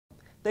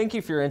Thank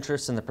you for your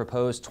interest in the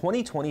proposed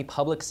 2020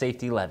 Public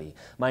Safety Levy.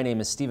 My name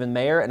is Stephen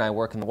Mayer and I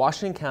work in the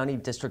Washington County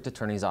District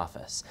Attorney's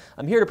Office.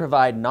 I'm here to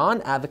provide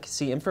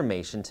non-advocacy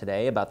information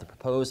today about the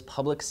proposed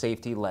Public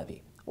Safety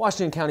Levy.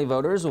 Washington County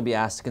voters will be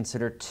asked to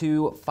consider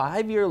two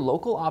 5-year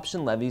local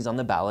option levies on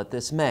the ballot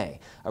this May,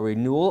 a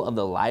renewal of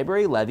the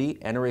library levy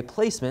and a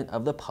replacement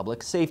of the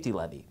public safety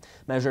levy.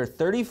 Measure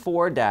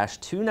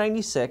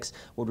 34-296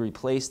 would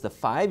replace the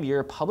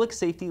 5-year public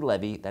safety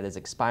levy that is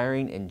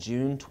expiring in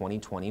June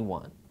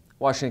 2021.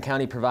 Washington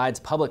County provides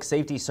public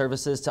safety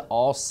services to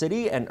all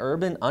city and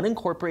urban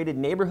unincorporated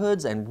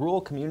neighborhoods and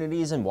rural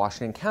communities in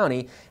Washington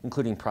County,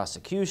 including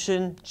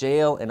prosecution,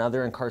 jail and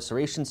other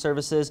incarceration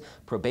services,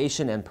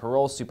 probation and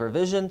parole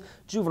supervision,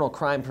 juvenile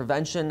crime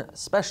prevention,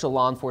 special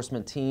law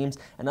enforcement teams,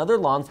 and other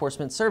law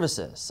enforcement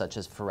services, such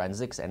as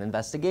forensics and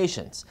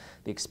investigations.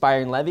 The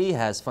expiring levy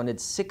has funded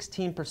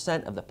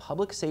 16% of the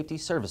public safety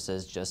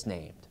services just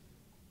named.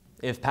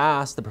 If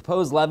passed, the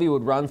proposed levy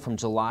would run from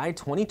July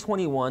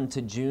 2021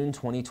 to June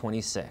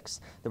 2026.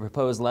 The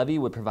proposed levy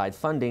would provide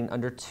funding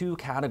under two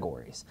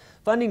categories.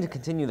 Funding to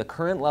continue the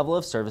current level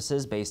of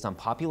services based on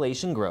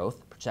population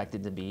growth,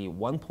 projected to be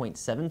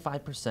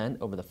 1.75%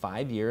 over the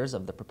 5 years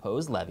of the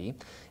proposed levy,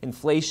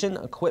 inflation,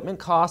 equipment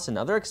costs, and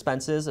other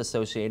expenses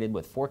associated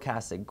with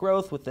forecasted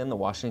growth within the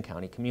Washington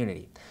County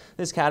community.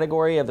 This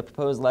category of the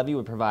proposed levy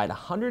would provide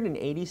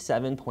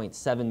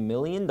 $187.7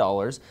 million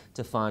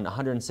to fund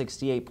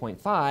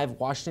 168.5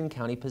 Washington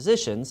County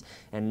positions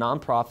and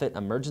nonprofit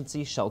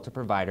emergency shelter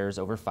providers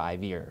over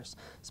 5 years.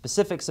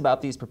 Specifics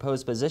about these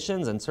proposed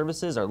positions and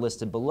services are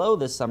listed below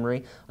this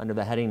summary under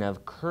the heading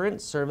of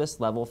Current Service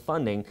Level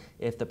Funding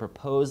if the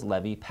proposed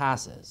levy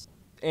passes.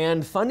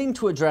 And funding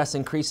to address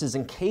increases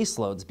in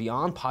caseloads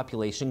beyond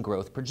population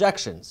growth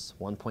projections,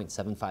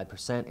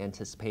 1.75%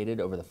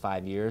 anticipated over the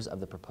 5 years of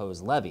the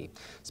proposed levy,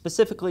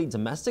 specifically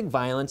domestic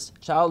violence,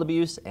 child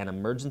abuse, and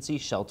emergency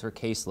shelter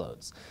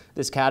caseloads.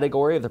 This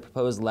category of the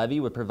proposed levy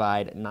would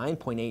provide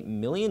 $9.8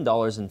 million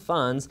in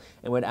funds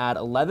and would add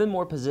 11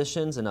 more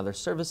positions and other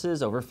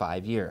services over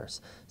 5 years.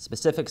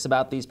 Specifics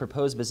about these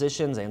proposed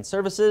positions and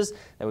services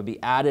that would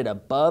be added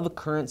above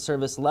current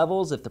service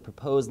levels if the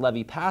proposed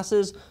levy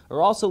passes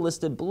are also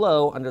listed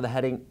below under the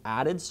heading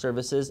Added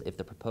Services if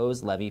the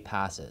proposed levy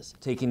passes.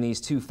 Taking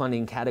these two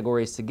funding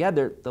categories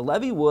together, the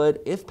levy would,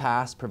 if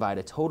passed, provide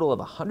a total of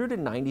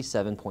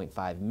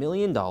 $197.5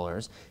 million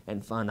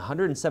and fund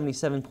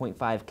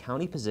 177.5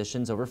 county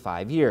positions over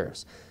 5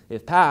 years.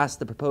 If passed,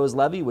 the proposed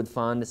levy would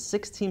fund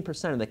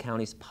 16% of the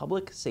county's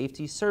public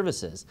safety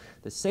services,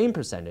 the same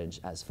percentage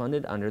as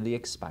funded under the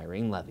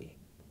expiring levy.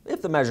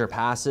 If the measure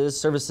passes,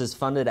 services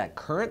funded at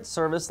current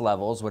service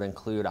levels would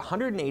include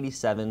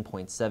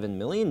 $187.7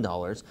 million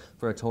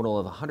for a total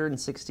of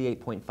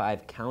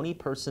 168.5 county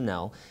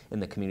personnel in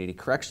the Community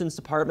Corrections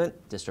Department,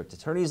 District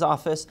Attorney's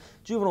Office,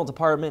 Juvenile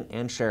Department,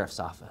 and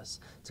Sheriff's Office.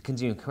 To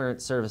continue current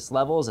service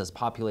levels as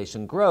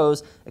population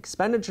grows,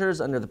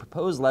 expenditures under the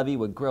proposed levy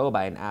would grow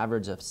by an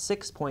average of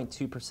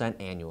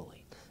 6.2%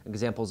 annually.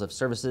 Examples of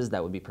services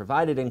that would be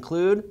provided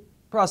include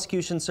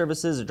prosecution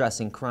services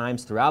addressing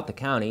crimes throughout the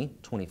county,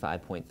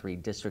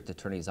 25.3 District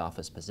Attorney's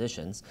Office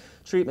positions,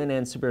 treatment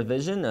and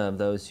supervision of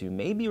those who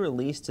may be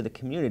released to the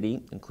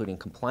community, including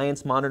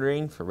compliance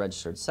monitoring for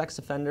registered sex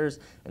offenders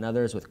and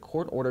others with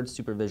court-ordered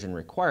supervision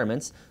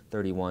requirements,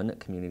 31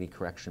 community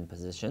correction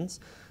positions,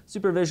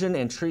 supervision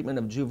and treatment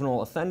of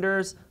juvenile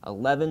offenders,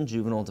 11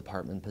 juvenile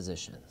department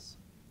positions.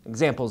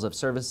 Examples of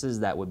services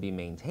that would be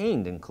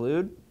maintained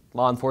include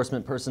law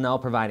enforcement personnel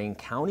providing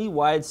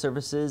county-wide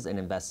services in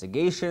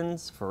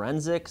investigations,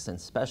 forensics, and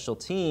special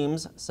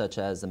teams, such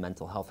as the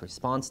mental health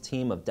response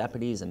team of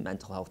deputies and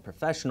mental health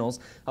professionals,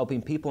 helping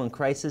people in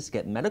crisis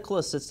get medical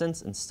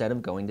assistance instead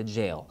of going to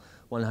jail,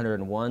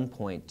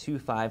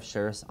 101.25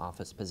 Sheriff's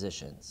Office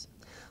positions.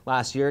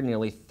 Last year,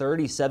 nearly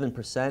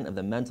 37% of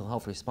the mental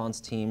health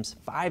response team's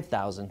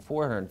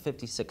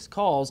 5,456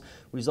 calls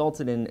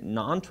resulted in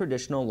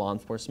non-traditional law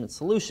enforcement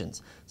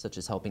solutions, such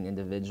as helping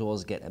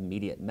individuals get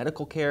immediate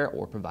medical care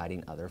or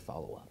providing other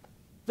follow-up.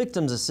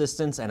 Victims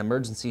Assistance and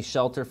Emergency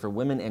Shelter for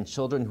women and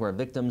children who are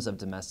victims of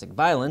domestic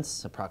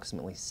violence,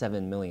 approximately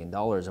 $7 million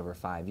over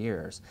 5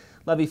 years.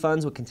 Levy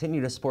funds would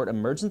continue to support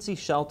emergency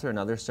shelter and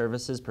other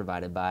services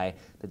provided by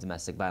the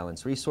Domestic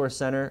Violence Resource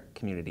Center,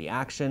 Community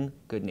Action,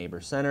 Good Neighbor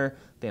Center,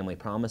 Family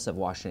Promise of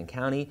Washington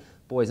County,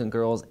 Boys and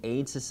Girls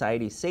Aid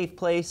Society Safe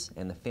Place,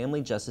 and the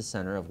Family Justice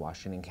Center of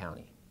Washington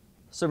County.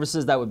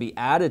 Services that would be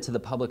added to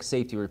the public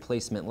safety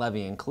replacement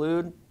levy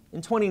include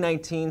in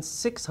 2019,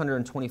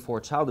 624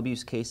 child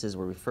abuse cases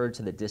were referred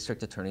to the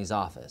District Attorney's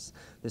Office.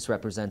 This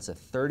represents a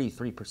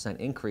 33%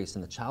 increase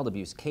in the child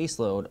abuse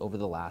caseload over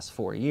the last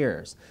 4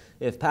 years.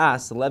 If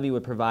passed, the levy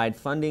would provide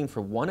funding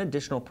for one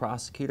additional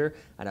prosecutor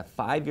at a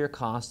 5-year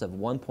cost of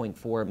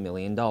 $1.4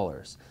 million,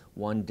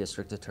 one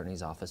District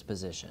Attorney's Office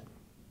position.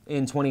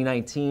 In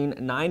 2019,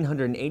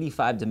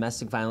 985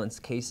 domestic violence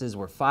cases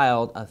were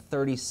filed, a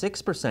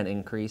 36%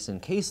 increase in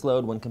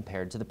caseload when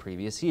compared to the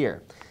previous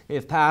year.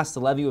 If passed,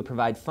 the levy would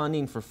provide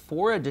funding for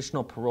 4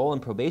 additional parole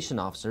and probation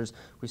officers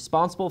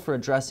responsible for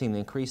addressing the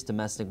increased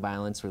domestic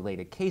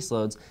violence-related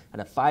caseloads at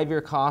a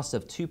 5-year cost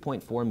of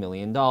 $2.4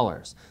 million,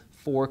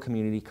 4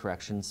 community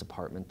corrections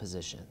department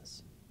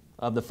positions.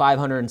 Of the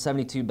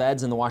 572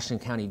 beds in the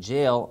Washington County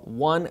Jail,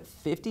 one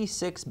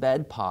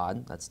 56-bed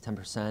pod, that's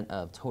 10%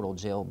 of total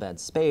jail bed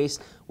space,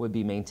 would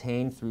be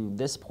maintained through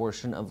this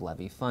portion of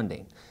levy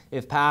funding.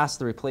 If passed,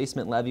 the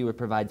replacement levy would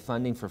provide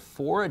funding for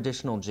 4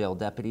 additional jail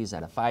deputies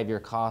at a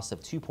 5-year cost of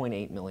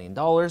 $2.8 million,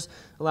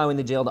 allowing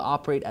the jail to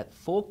operate at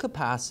full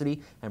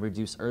capacity and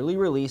reduce early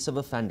release of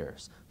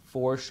offenders,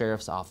 4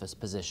 sheriff's office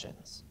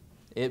positions.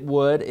 It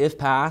would, if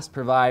passed,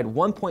 provide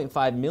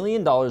 $1.5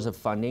 million of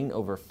funding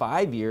over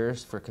 5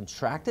 years for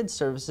contracted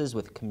services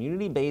with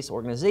community-based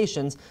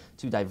organizations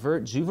to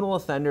divert juvenile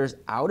offenders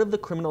out of the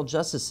criminal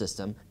justice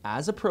system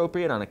as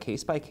appropriate on a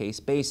case-by-case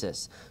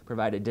basis,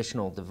 provide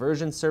additional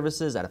diversion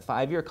services at a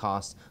 5-year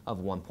cost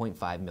of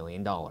 $1.5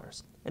 million.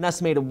 An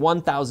estimated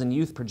 1,000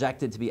 youth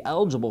projected to be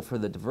eligible for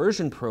the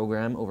diversion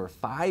program over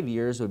 5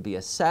 years would be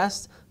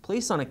assessed,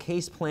 placed on a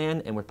case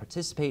plan, and would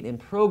participate in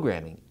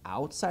programming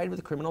outside of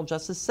the criminal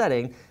justice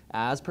setting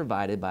as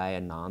provided by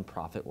a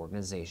nonprofit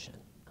organization.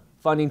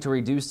 Funding to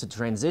reduce the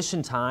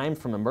transition time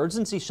from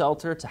emergency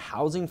shelter to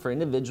housing for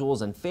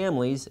individuals and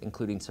families,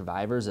 including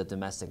survivors of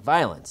domestic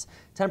violence.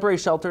 Temporary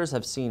shelters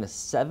have seen a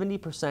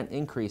 70%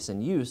 increase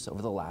in use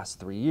over the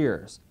last 3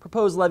 years.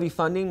 Proposed levy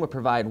funding would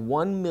provide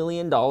 $1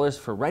 million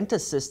for rent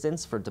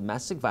assistance for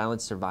domestic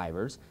violence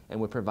survivors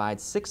and would provide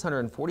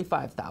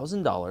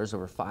 $645,000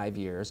 over 5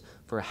 years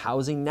for a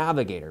housing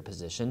navigator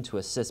position to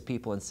assist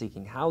people in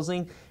seeking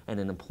housing and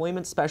an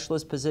employment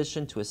specialist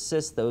position to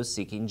assist those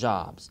seeking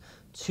jobs.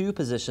 2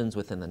 positions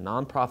within the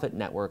nonprofit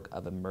network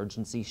of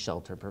emergency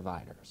shelter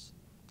providers.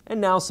 And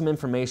now some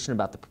information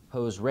about the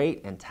proposed rate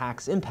and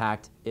tax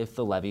impact if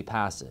the levy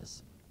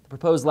passes. The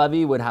proposed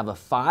levy would have a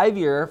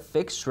 5-year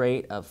fixed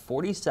rate of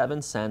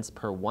 47 cents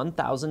per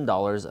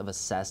 $1,000 of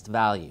assessed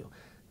value.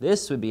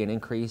 This would be an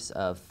increase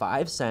of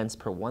 5 cents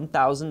per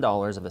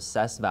 $1,000 of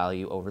assessed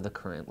value over the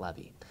current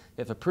levy.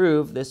 If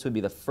approved, this would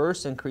be the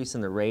first increase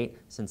in the rate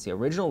since the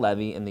original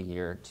levy in the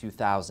year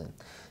 2000.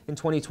 In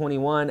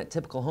 2021,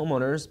 typical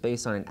homeowners,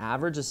 based on an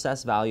average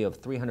assessed value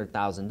of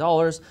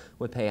 $300,000,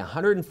 would pay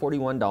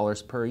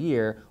 $141 per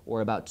year,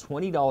 or about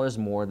 $20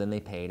 more than they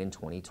paid in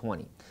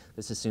 2020.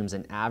 This assumes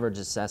an average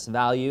assessed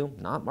value,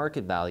 not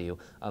market value,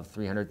 of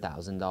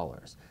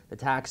 $300,000. The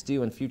tax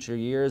due in future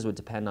years would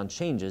depend on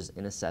changes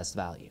in assessed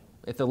value.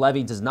 If the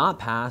levy does not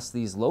pass,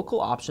 these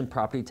local option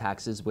property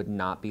taxes would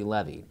not be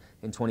levied.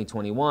 In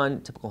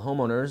 2021, typical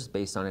homeowners,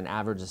 based on an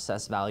average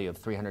assessed value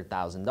of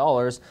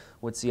 $300,000,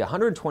 would see a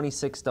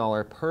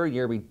 $126 per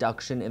year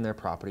reduction in their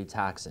property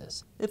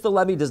taxes. If the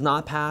levy does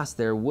not pass,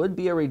 there would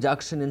be a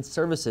reduction in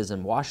services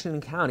in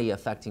Washington County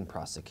affecting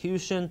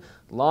prosecution,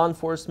 law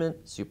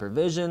enforcement,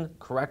 supervision,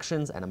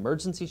 corrections, and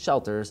emergency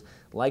shelters,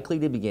 likely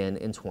to begin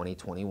in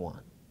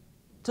 2021.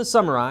 To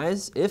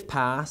summarize, if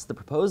passed, the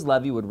proposed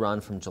levy would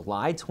run from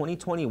July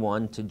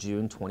 2021 to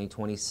June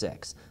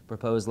 2026.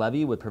 Proposed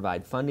levy would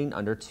provide funding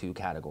under 2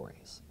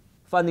 categories.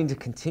 Funding to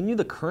continue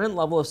the current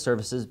level of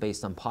services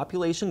based on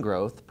population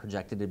growth,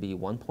 projected to be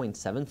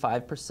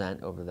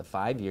 1.75% over the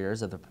 5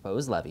 years of the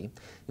proposed levy,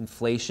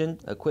 inflation,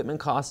 equipment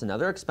costs, and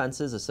other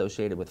expenses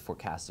associated with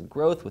forecasted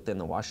growth within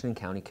the Washington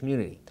County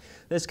community.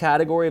 This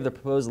category of the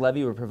proposed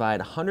levy would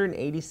provide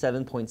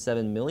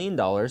 $187.7 million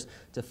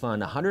to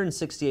fund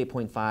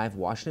 168.5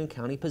 Washington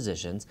County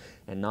positions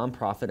and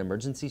nonprofit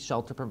emergency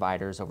shelter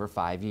providers over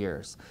 5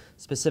 years.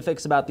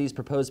 Specifics about these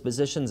proposed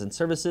positions and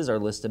services are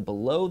listed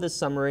below this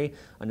summary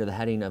under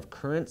the heading of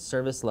Current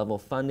Service Level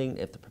Funding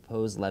if the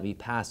proposed levy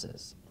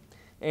passes.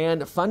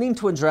 And funding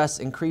to address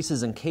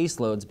increases in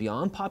caseloads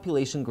beyond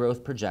population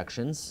growth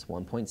projections,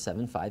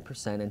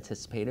 1.75%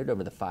 anticipated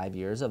over the 5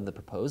 years of the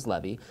proposed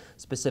levy,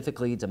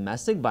 specifically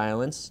domestic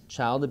violence,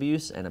 child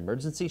abuse, and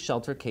emergency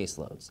shelter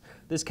caseloads.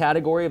 This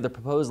category of the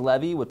proposed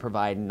levy would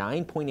provide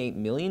 $9.8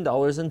 million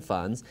in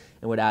funds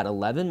and would add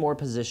 11 more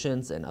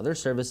positions and other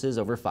services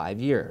over 5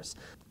 years.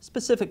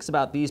 Specifics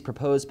about these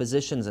proposed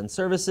positions and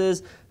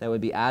services that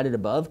would be added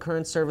above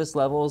current service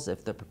levels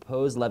if the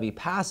proposed levy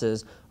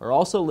passes are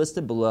also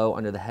listed below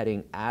under the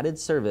heading Added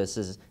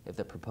Services if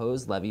the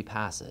proposed levy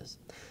passes.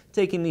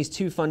 Taking these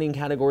 2 funding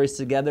categories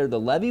together, the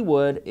levy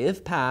would,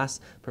 if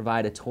passed,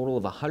 provide a total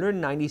of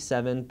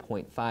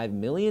 $197.5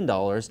 million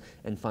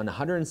and fund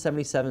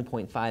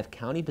 177.5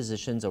 county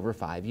positions over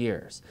 5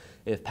 years.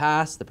 If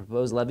passed, the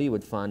proposed levy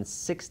would fund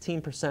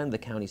 16% of the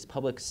county's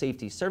public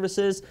safety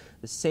services,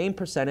 the same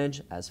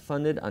percentage as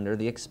funded under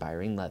the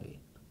expiring levy.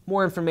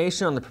 More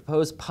information on the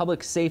proposed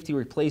public safety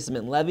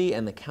replacement levy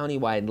and the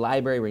countywide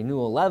library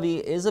renewal levy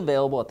is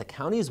available at the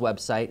county's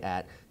website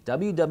at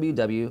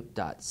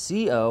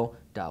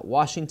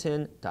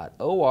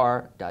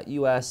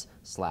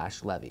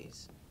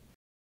www.co.washington.or.us/levies.